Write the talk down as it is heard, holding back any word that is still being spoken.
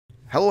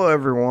Hello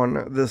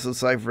everyone, this is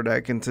Cipher,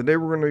 and today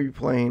we're going to be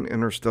playing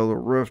Interstellar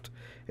Rift.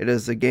 It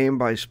is a game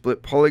by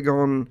Split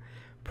Polygon,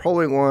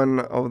 probably one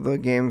of the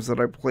games that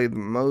I played the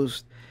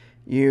most.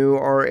 You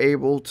are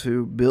able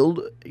to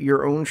build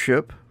your own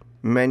ship,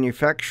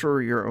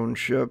 manufacture your own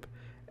ship,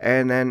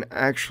 and then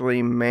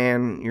actually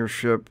man your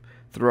ship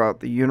throughout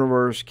the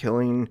universe,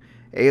 killing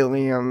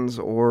aliens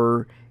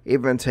or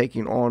even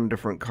taking on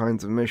different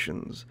kinds of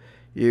missions.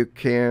 You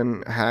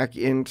can hack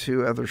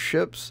into other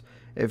ships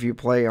if you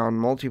play on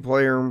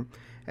multiplayer,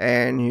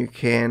 and you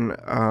can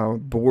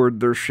board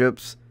their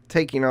ships,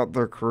 taking out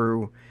their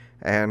crew,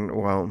 and,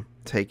 well,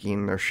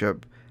 taking their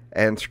ship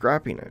and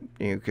scrapping it.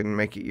 You can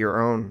make it your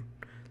own.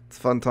 It's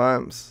fun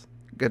times.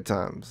 Good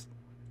times.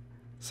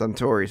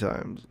 Centauri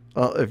times.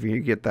 Well, if you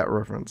get that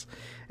reference.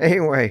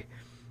 Anyway,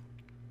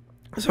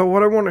 so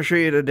what I want to show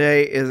you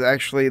today is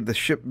actually the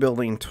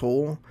shipbuilding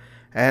tool,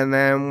 and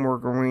then we're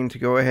going to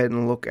go ahead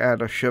and look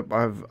at a ship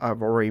I've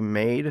already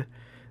made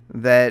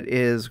that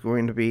is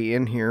going to be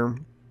in here.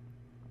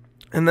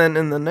 And then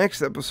in the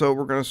next episode,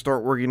 we're going to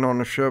start working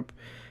on a ship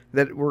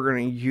that we're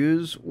going to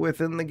use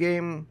within the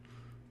game.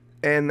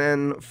 And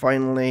then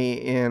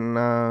finally,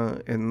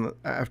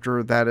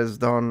 after that is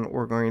done,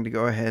 we're going to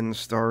go ahead and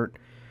start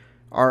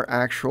our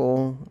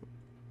actual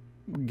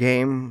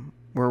game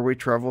where we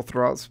travel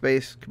throughout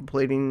space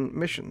completing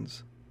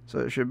missions. So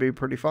it should be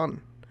pretty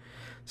fun.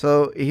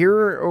 So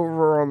here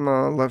over on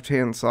the left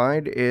hand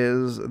side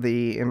is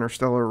the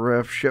Interstellar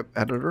Rift ship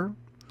editor.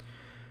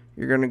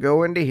 You're going to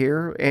go into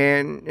here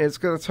and it's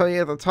going to tell you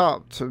at the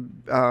top to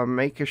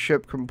make a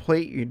ship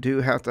complete. You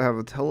do have to have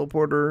a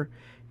teleporter.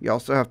 You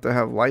also have to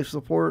have life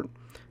support.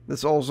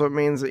 This also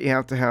means that you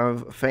have to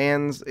have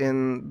fans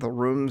in the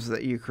rooms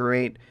that you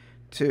create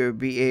to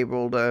be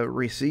able to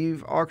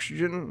receive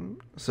oxygen.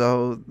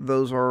 So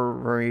those are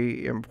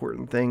very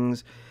important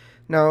things.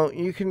 Now,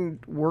 you can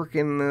work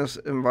in this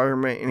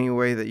environment any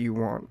way that you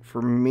want.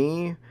 For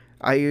me,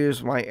 I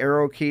use my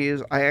arrow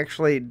keys. I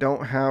actually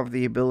don't have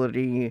the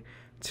ability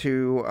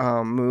to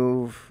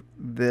move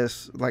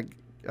this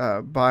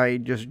by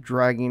just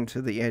dragging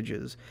to the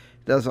edges.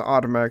 It doesn't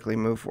automatically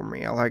move for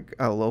me. I like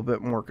a little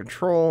bit more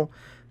control.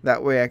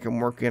 That way I can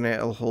work in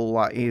it a whole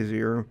lot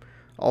easier.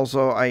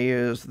 Also, I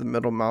use the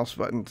middle mouse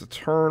button to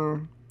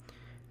turn.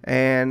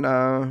 And,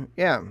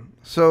 yeah.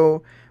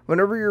 So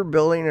whenever you're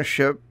building a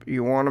ship,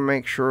 you want to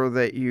make sure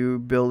that you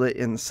build it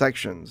in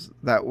sections.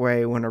 That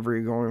way, whenever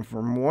you're going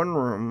from one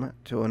room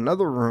to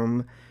another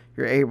room,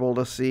 you're able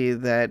to see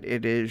that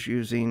it is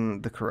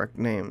using the correct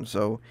name.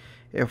 So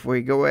if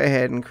we go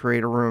ahead and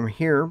create a room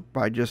here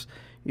by just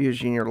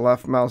using your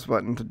left mouse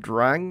button to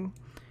drag,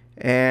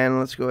 and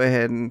let's go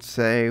ahead and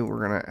say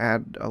we're going to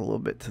add a little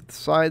bit to the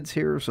sides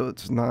here so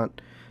it's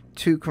not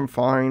too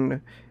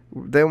confined.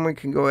 Then we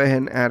can go ahead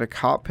and add a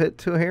cockpit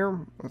to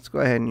here. Let's go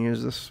ahead and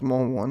use this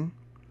small one.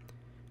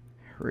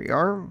 Here we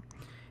are.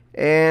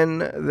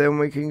 And then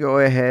we can go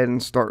ahead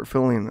and start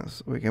filling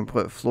this. We can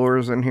put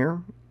floors in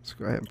here. Let's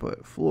go ahead and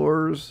put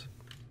floors.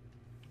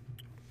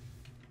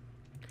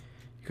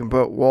 You can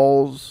put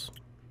walls.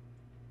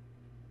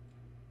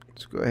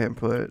 Let's go ahead and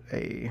put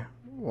a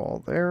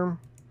wall there.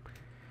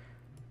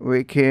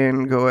 We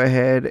can go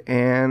ahead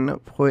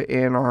and put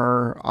in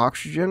our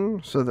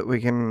oxygen so that we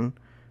can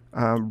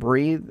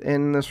breathe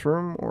in this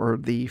room, or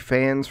the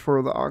fans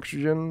for the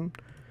oxygen.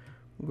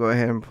 We'll go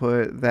ahead and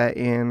put that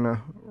in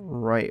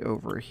right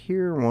over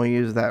here. We'll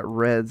use that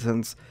red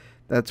since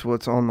that's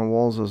what's on the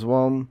walls as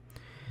well.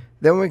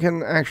 Then we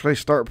can actually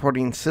start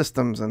putting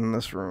systems in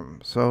this room.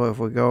 So if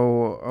we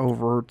go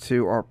over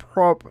to our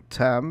prop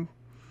tab,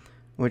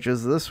 which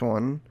is this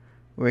one,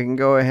 we can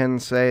go ahead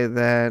and say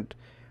that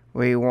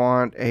we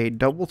want a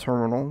double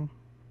terminal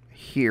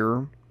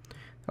here.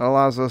 It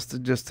allows us to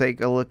just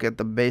take a look at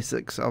the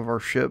basics of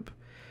our ship.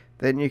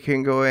 Then you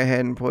can go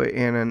ahead and put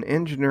in an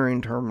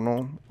engineering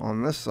terminal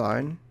on this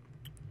side.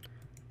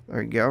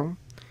 There you go.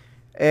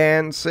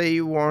 And say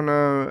you want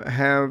to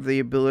have the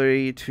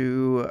ability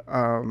to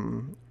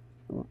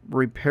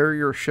repair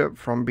your ship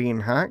from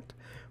being hacked,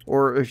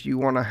 or if you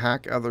want to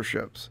hack other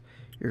ships.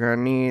 You're going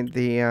to need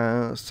the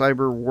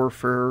cyber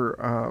warfare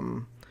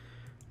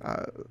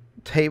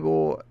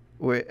table,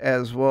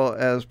 as well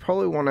as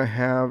probably want to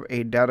have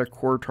a data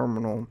core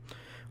terminal.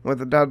 What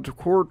the data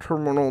core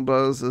terminal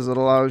does is it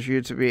allows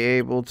you to be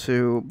able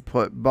to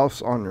put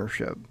buffs on your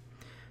ship.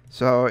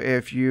 So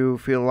if you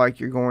feel like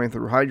you're going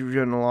through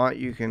hydrogen a lot,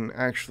 you can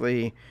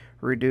actually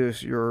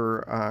reduce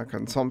your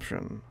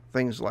consumption,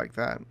 things like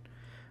that.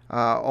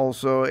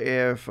 Also,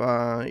 if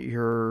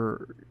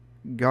your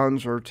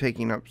guns are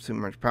taking up too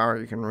much power,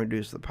 you can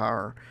reduce the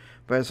power.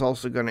 But it's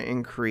also going to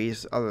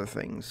increase other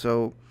things.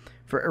 So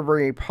for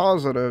every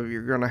positive,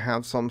 you're going to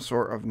have some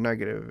sort of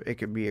negative. It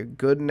could be a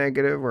good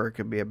negative or it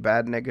could be a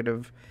bad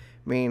negative,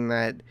 meaning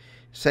that,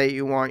 say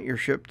you want your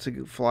ship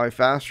to fly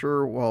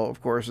faster, well,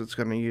 of course, it's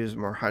going to use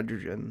more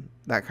hydrogen,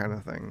 that kind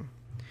of thing.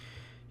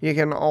 You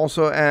can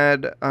also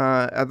add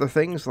other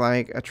things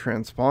like a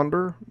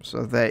transponder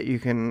so that you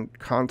can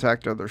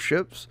contact other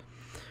ships.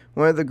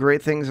 One of the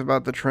great things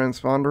about the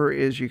transponder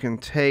is you can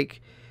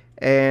take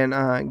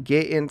and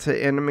get into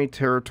enemy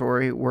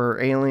territory where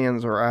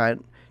aliens are at,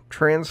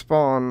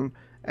 transpawn,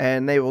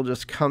 and they will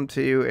just come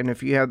to you. And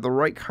if you have the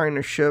right kind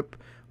of ship,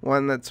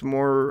 one that's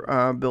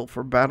more built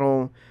for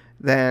battle,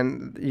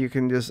 then you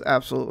can just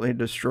absolutely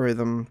destroy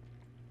them.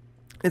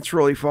 It's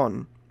really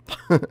fun.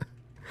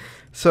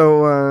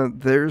 So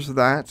there's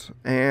that,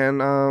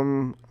 and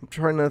I'm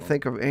trying to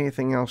think of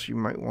anything else you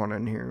might want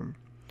in here.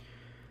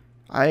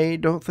 I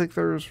don't think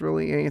there's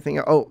really anything.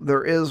 Oh,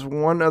 there is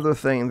one other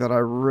thing that I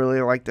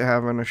really like to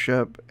have in a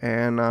ship,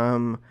 and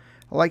I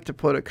like to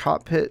put a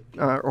cockpit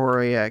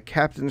or a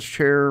captain's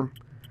chair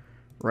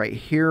right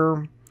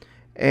here,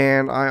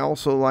 and I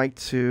also like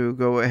to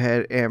go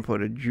ahead and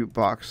put a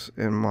jukebox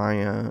in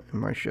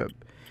my ship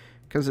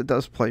because it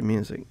does play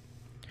music.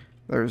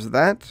 There's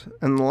that,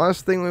 and the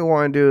last thing we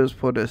want to do is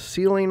put a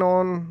ceiling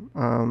on,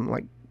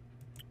 like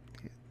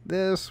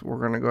this. We're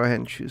going to go ahead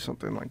and choose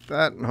something like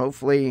that, and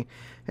hopefully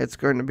it's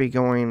going to be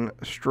going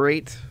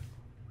straight.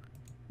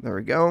 There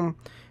we go.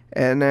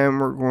 And then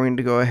we're going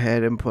to go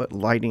ahead and put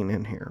lighting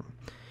in here.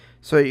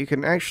 So you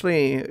can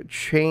actually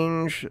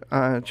change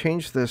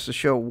this to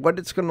show what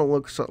it's going to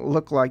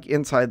look like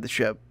inside the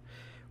ship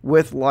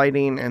with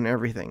lighting and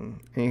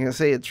everything. And you can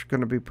see it's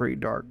going to be pretty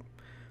dark.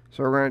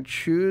 So we're going to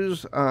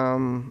choose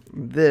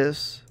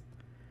this,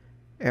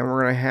 and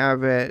we're going to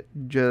have it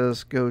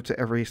just go to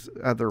every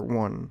other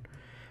one.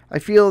 I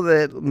feel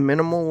that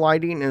minimal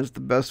lighting is the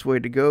best way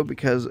to go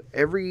because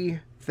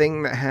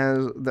everything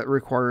that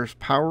requires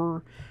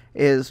power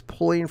is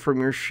pulling from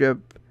your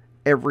ship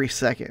every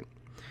second.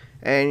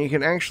 And you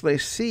can actually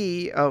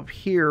see up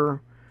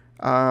here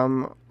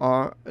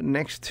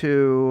next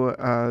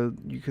to,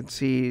 you can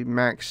see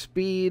max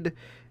speed,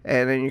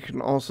 and then you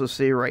can also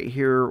see right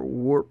here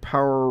warp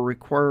power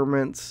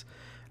requirements.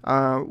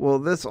 Well,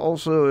 this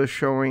also is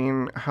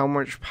showing how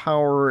much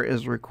power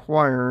is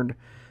required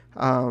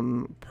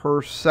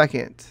per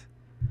second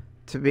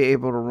to be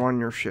able to run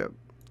your ship.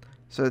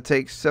 So it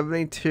takes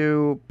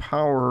 72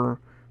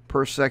 power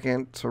per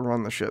second to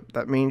run the ship.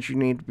 That means you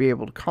need to be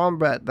able to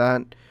combat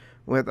that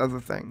with other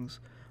things.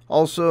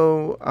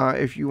 Also,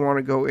 if you want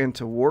to go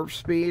into warp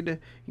speed,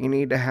 you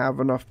need to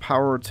have enough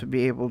power to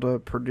be able to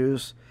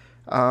produce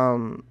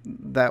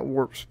that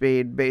warp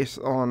speed based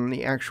on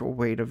the actual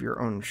weight of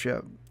your own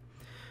ship.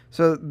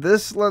 So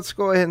this, let's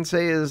go ahead and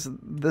say, is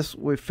this,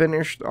 we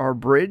finished our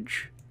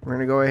bridge. We're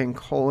going to go ahead and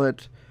call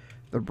it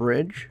the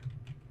bridge.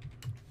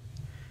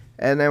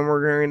 And then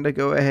we're going to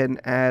go ahead and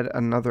add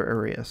another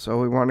area. So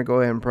we want to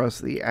go ahead and press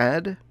the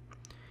add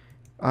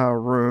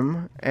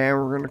room. And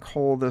we're going to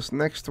call this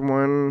next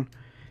one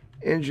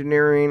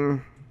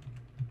engineering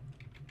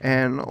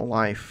and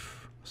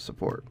life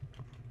support.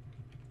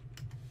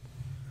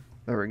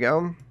 There we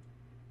go.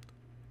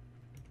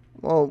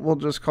 Well, we'll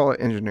just call it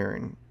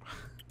engineering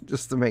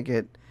just to make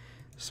it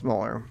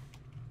smaller.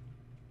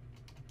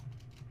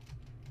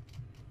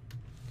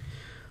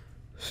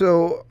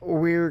 So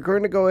we're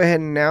going to go ahead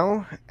and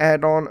now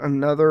add on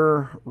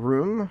another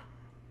room.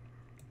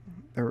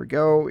 There we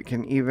go. We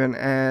can even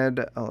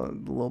add a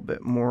little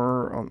bit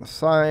more on the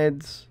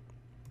sides.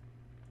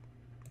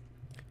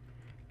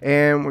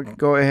 And we can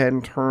go ahead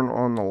and turn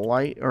on the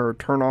light, or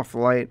turn off the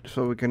light,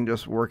 so we can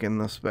just work in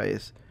this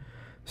space.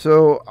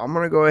 So I'm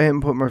going to go ahead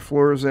and put my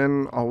floors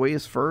in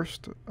always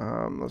first.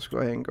 Let's go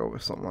ahead and go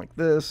with something like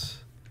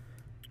this.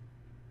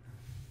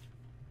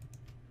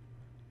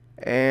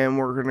 And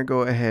we're going to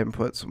go ahead and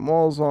put some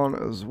walls on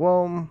as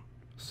well.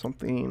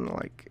 Something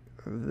like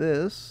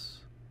this.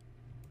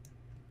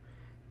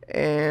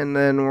 And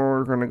then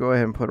we're going to go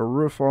ahead and put a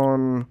roof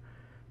on,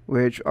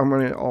 which I'm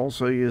going to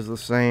also use the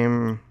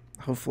same.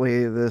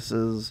 Hopefully this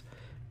is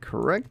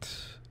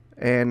correct.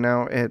 And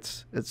now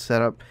it's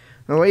set up.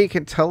 The way you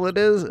can tell it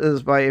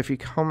is by, if you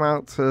come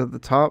out to the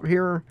top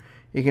here,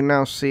 you can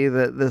now see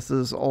that this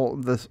is all,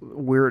 this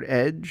weird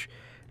edge,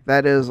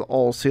 that is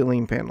all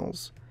ceiling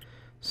panels.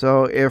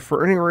 So if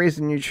for any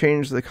reason you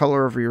change the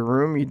color of your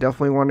room, you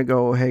definitely want to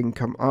go ahead and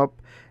come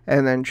up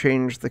and then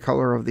change the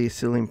color of these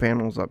ceiling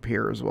panels up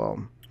here as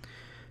well.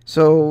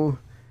 So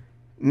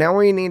now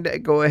we need to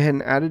go ahead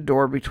and add a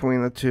door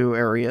between the two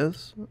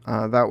areas.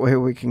 That way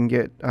we can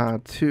get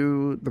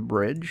to the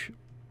bridge.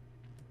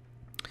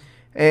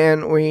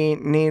 And we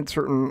need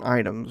certain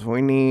items.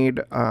 We need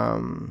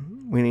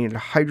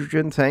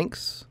hydrogen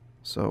tanks.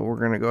 So we're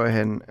going to go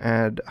ahead and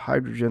add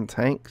hydrogen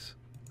tanks.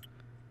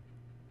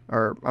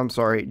 Or, I'm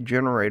sorry,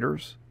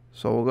 generators.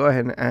 So we'll go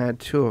ahead and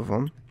add 2 of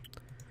them.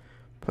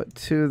 Put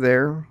 2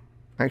 there.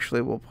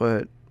 Actually, we'll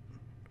put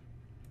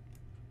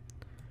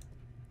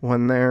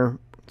 1 there.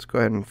 Let's go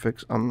ahead and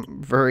fix.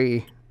 I'm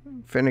very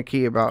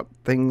finicky about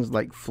things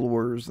like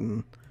floors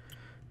and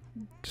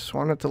just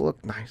want it to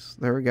look nice.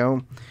 There we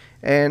go.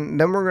 And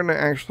then we're going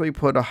to actually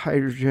put a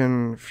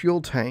hydrogen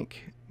fuel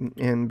tank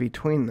in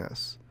between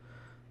this.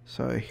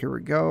 So here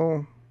we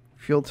go.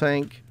 Fuel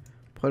tank.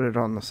 Put it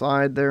on the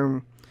side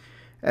there.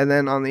 And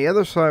then on the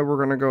other side, we're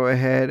going to go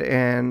ahead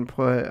and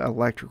put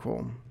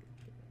electrical.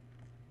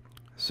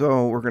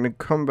 So we're going to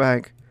come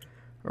back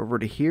over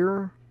to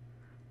here.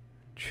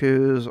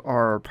 Choose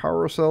our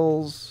power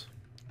cells.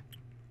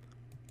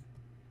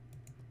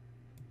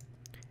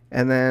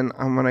 And then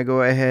I'm going to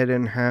go ahead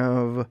and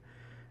have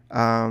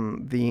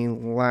the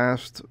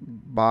last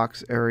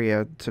box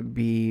area to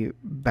be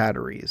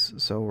batteries.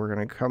 So we're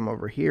going to come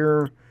over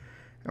here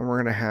and we're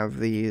going to have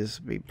these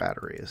be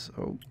batteries.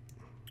 So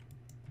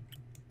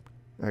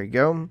there you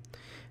go. And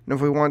if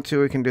we want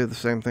to, we can do the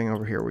same thing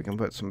over here. We can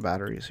put some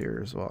batteries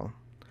here as well.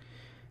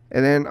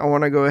 And then I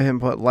want to go ahead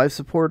and put life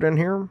support in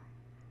here.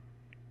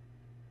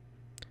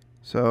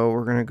 So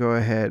we're going to go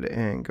ahead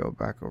and go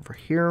back over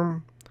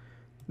here.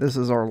 This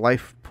is our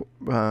life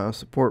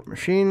support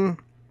machine.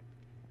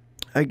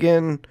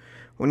 Again,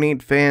 we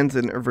need fans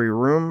in every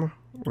room.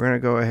 We're going to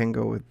go ahead and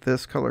go with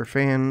this color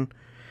fan.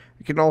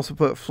 You can also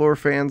put floor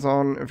fans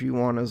on if you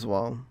want as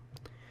well.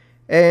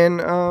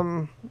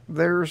 And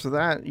there's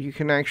that. You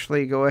can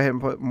actually go ahead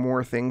and put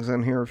more things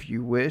in here if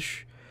you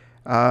wish.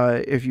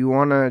 If you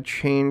want to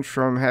change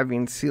from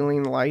having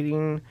ceiling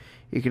lighting,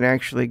 you can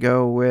actually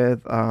go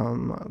with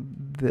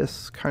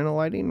this kind of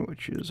lighting,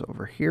 which is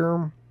over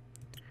here.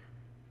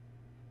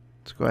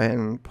 Let's go ahead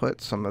and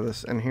put some of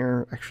this in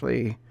here.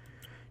 Actually,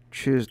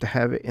 choose to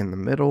have it in the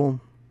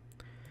middle.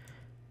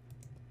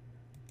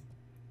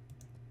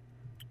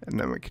 And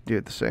then we can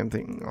do the same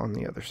thing on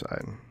the other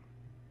side.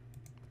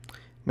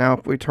 Now,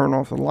 if we turn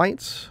off the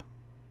lights,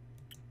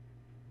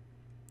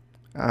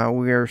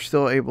 we are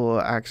still able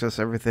to access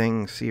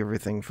everything, see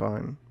everything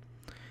fine.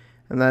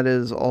 And that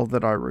is all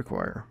that I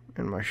require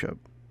in my ship,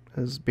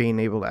 is being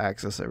able to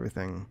access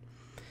everything.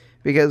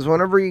 Because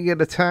whenever you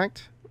get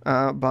attacked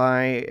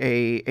by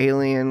a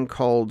alien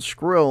called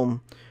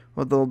Skrill,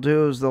 what they'll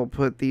do is they'll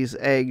put these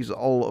eggs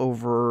all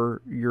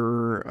over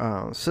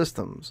your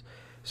systems.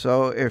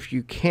 So if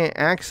you can't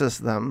access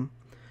them,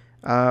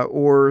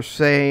 or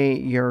say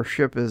your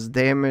ship is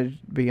damaged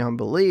beyond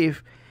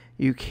belief,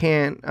 you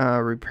can't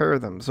repair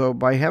them. So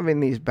by having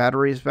these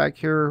batteries back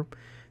here,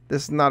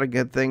 this is not a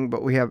good thing,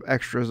 but we have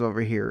extras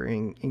over here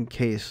in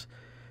case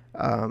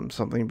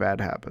something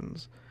bad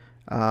happens.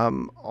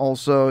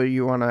 Also,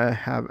 you want to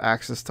have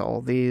access to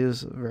all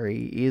these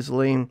very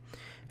easily.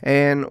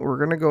 And we're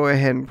going to go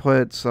ahead and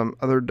put some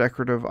other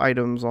decorative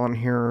items on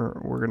here.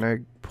 We're going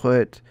to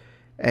put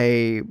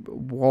a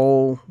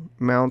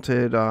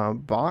wall-mounted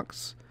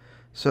box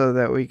so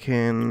that we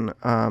can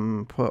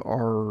put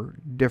our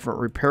different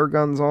repair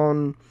guns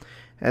on.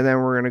 And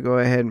then we're going to go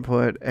ahead and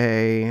put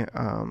a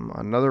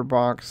another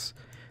box.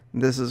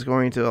 This is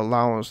going to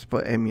allow us to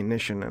put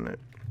ammunition in it.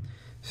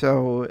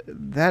 So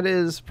that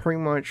is pretty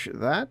much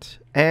that.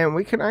 And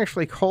we can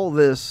actually call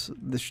this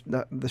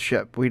the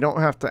ship. We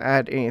don't have to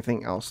add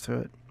anything else to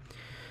it.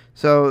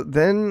 So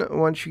then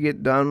once you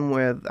get done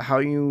with how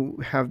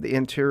you have the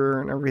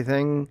interior and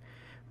everything,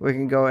 we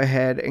can go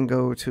ahead and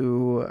go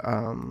to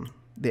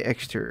the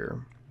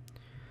exterior.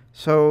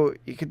 So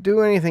you could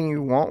do anything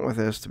you want with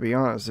this, to be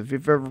honest. If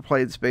you've ever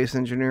played Space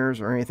Engineers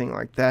or anything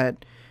like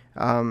that,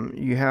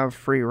 you have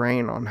free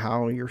reign on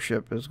how your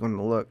ship is going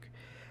to look.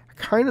 I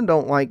kind of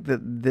don't like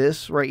that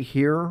this right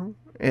here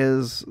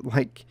is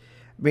like,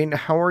 I mean,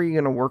 how are you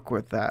going to work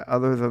with that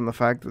other than the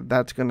fact that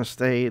that's going to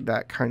stay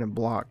that kind of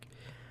block?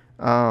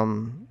 I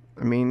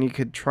mean, you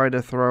could try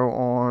to throw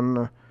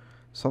on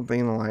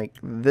something like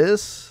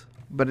this,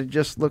 but it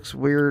just looks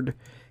weird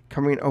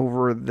coming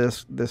over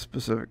this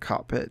specific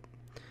cockpit.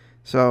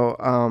 So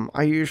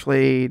I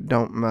usually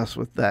don't mess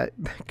with that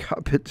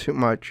cockpit too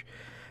much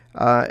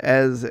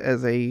as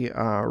a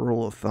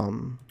rule of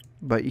thumb.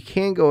 But you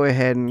can go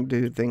ahead and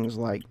do things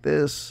like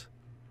this.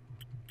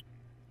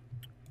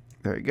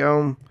 There you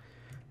go.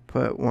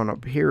 Put one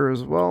up here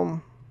as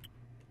well.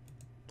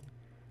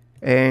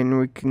 And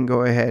we can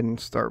go ahead and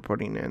start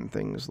putting in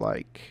things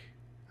like,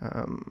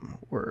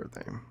 where are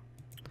they?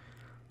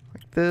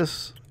 Like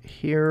this,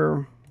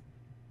 here,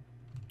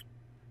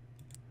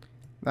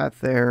 that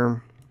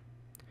there.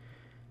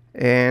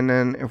 And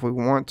then if we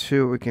want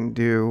to, we can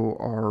do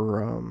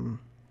our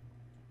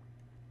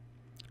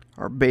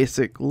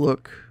basic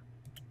look.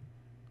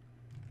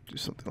 Do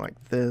something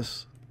like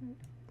this.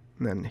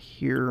 And then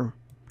here.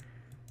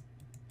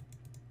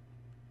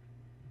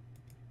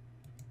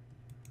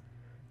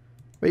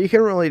 But you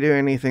can really do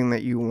anything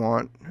that you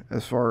want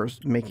as far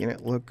as making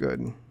it look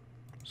good.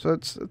 So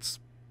it's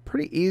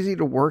pretty easy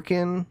to work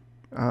in.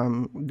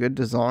 Good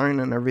design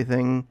and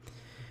everything.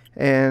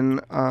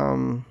 And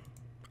I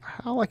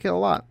like it a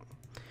lot.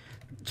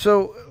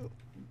 So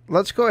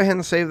let's go ahead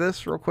and save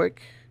this real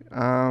quick.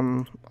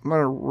 I'm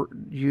going to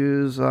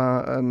use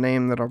a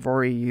name that I've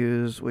already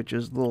used, which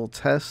is Little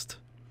Test.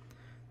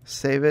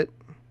 Save it.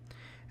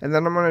 And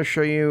then I'm going to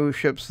show you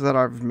ships that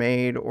I've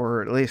made,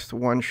 or at least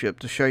one ship,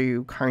 to show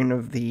you kind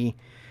of the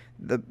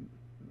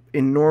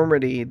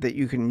enormity that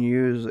you can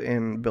use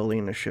in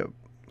building a ship.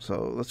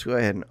 So let's go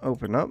ahead and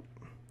open up.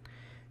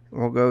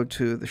 We'll go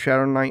to the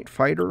Shadow Knight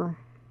Fighter.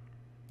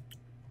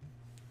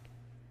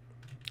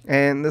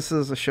 And this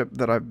is a ship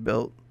that I've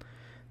built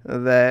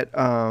that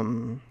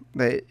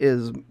that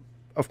is,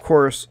 of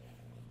course,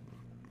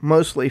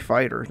 mostly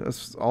fighter.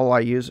 That's all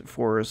I use it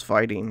for, is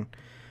fighting.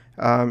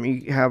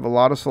 You have a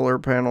lot of solar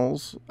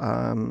panels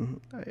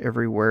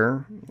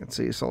everywhere. You can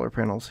see solar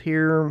panels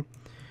here,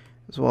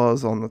 as well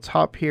as on the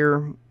top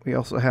here. We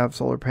also have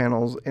solar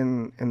panels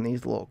in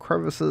these little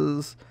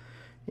crevices.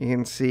 You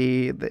can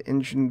see the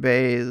engine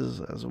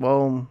bays as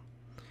well.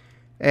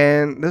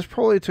 And this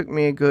probably took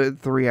me a good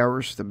 3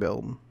 hours to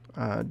build.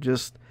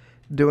 Just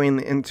doing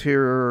the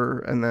interior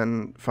and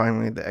then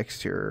finally the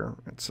exterior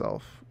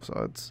itself. So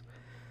it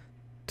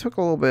took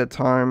a little bit of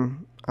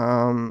time.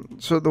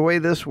 So the way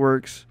this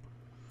works,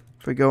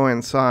 if we go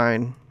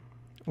inside,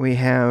 we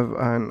have,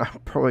 and I'm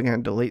probably going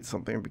to delete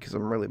something because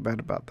I'm really bad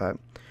about that.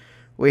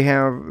 We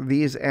have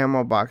these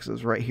ammo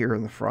boxes right here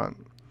in the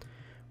front.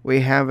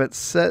 We have it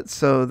set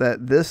so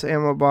that this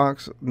ammo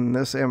box and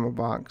this ammo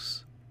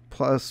box,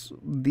 plus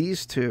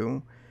these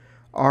two,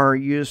 are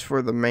used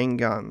for the main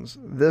guns.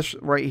 This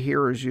right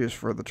here is used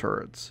for the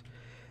turrets.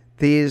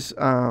 These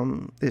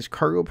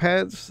cargo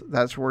pads,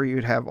 that's where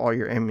you'd have all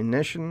your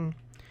ammunition.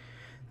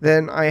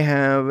 Then I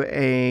have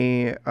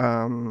a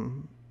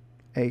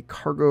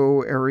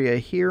cargo area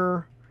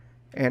here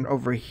and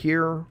over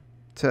here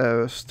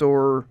to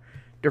store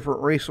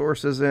different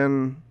resources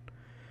in.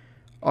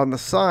 On the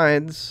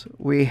sides,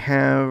 we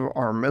have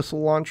our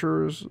missile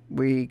launchers.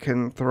 We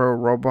can throw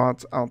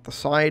robots out the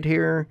side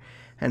here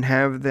and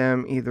have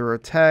them either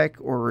attack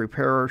or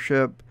repair our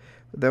ship.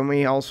 Then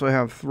we also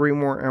have 3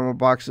 more ammo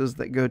boxes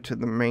that go to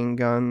the main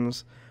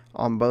guns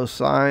on both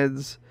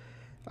sides,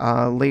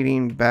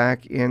 leading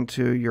back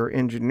into your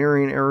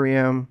engineering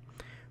area,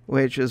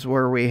 which is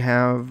where we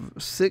have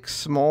 6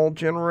 small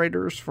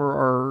generators for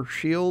our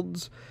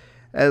shields,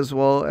 as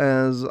well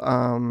as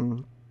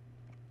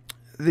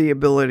the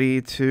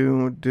ability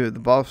to do the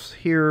buffs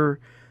here,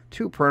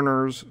 2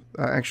 printers,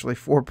 actually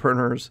 4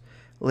 printers,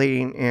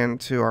 leading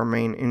into our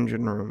main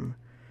engine room,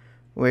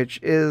 which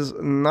is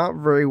not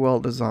very well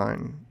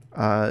designed.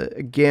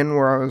 Again,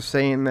 where I was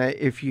saying that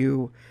if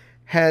you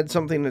had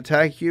something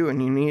attack you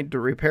and you need to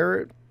repair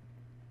it,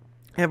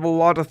 I have a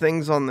lot of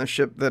things on the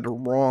ship that are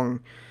wrong.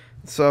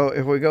 So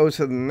if we go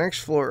to the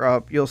next floor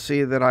up, you'll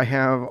see that I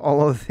have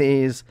all of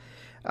these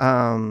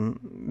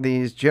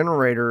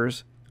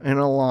generators in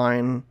a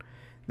line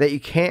that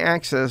you can't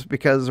access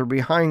because they're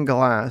behind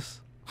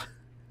glass.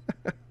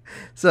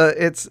 So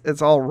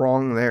it's all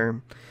wrong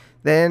there.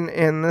 Then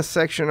in this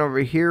section over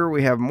here,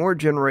 we have more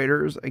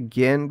generators,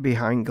 again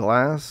behind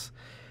glass.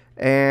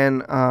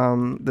 And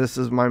this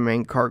is my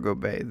main cargo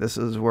bay. This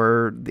is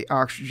where the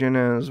oxygen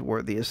is,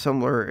 where the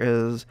assembler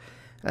is,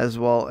 as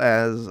well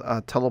as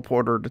a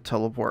teleporter to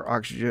teleport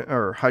oxygen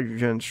or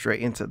hydrogen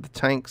straight into the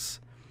tanks.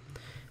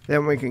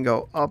 Then we can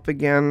go up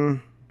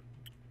again,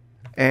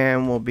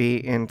 and we'll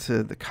be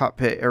into the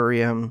cockpit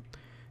area.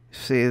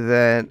 See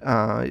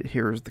that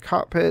here's the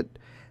cockpit,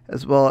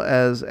 as well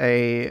as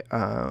a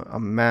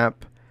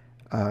map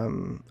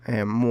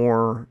and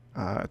more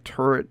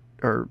turret,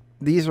 or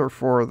these are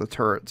for the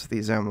turrets,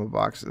 these ammo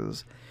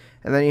boxes.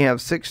 And then you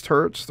have 6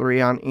 turrets, 3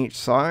 on each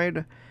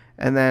side,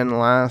 and then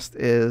last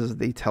is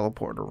the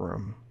teleporter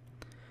room.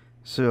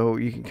 So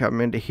you can come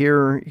into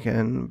here, you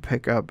can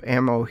pick up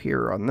ammo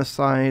here on this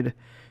side,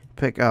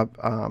 pick up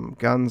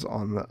guns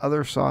on the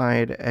other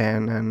side,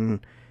 and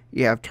then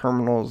you have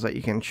terminals that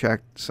you can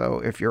check. So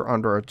if you're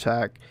under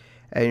attack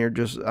and you're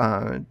just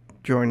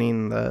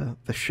joining the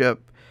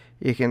ship,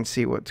 you can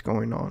see what's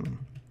going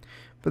on.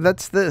 But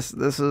that's this.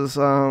 This is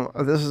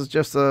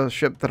just a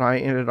ship that I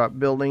ended up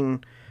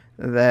building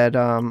that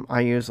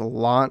I use a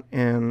lot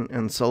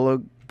in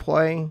solo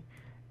play,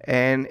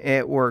 and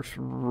it works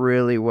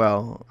really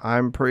well.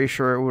 I'm pretty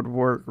sure it would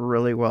work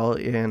really well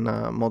in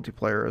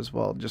multiplayer as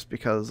well, just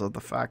because of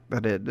the fact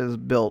that it is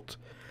built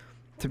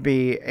to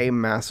be a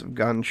massive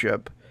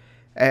gunship,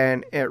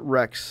 and it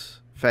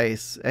wrecks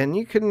face. And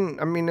you can,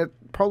 I mean, it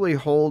probably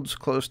holds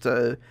close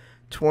to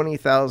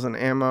 20,000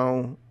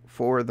 ammo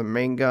for the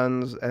main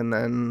guns, and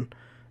then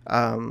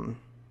let's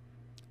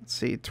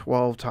see,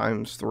 12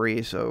 times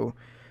 3, so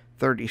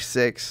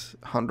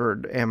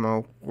 3,600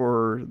 ammo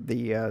for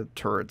the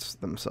turrets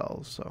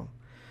themselves. So,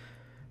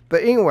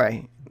 but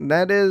anyway,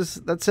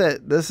 that's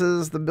it. This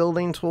is the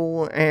building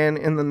tool, and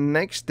in the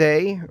next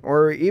day,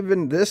 or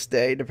even this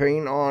day,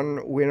 depending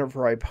on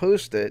whenever I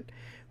post it,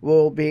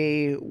 we'll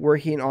be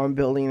working on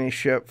building a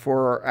ship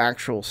for our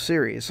actual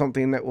series,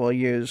 something that we'll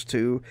use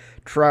to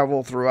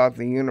travel throughout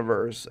the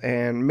universe.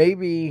 And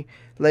maybe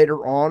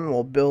later on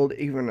we'll build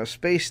even a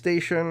space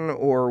station,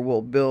 or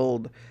we'll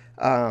build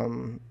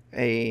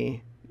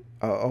a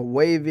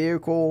way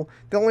vehicle.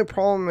 The only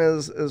problem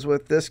is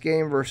with this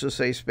game versus,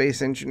 say,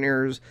 Space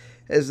Engineers,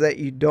 is that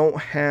you don't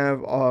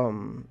have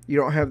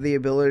the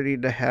ability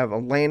to have a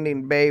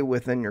landing bay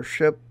within your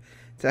ship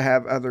to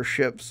have other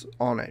ships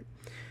on it.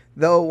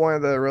 Though one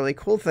of the really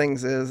cool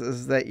things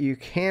is that you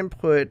can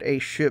put a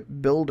ship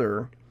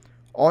builder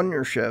on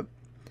your ship,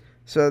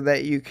 so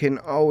that you can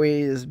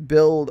always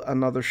build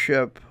another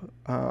ship.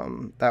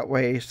 That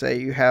way, say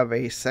you have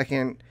a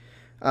second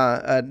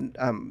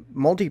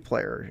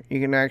multiplayer,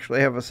 you can actually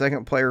have a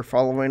second player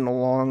following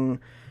along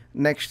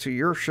next to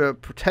your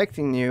ship,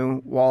 protecting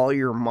you while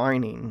you're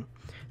mining,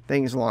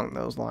 things along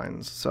those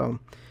lines. So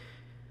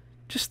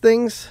just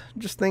things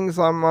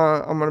I'm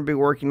gonna be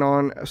working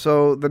on.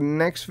 So the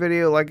next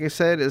video, like I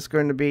said, is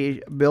going to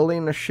be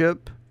building a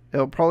ship.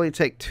 It'll probably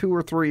take 2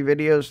 or 3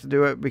 videos to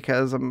do it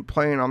because I'm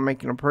planning on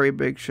making a pretty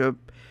big ship,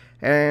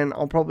 and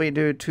I'll probably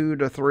do 2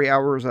 to 3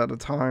 hours at a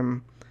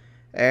time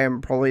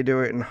and probably do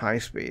it in high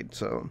speed.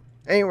 So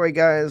anyway,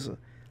 guys,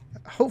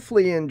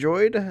 hopefully you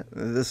enjoyed.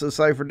 This is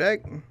Cipher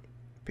Deck.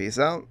 Peace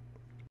out.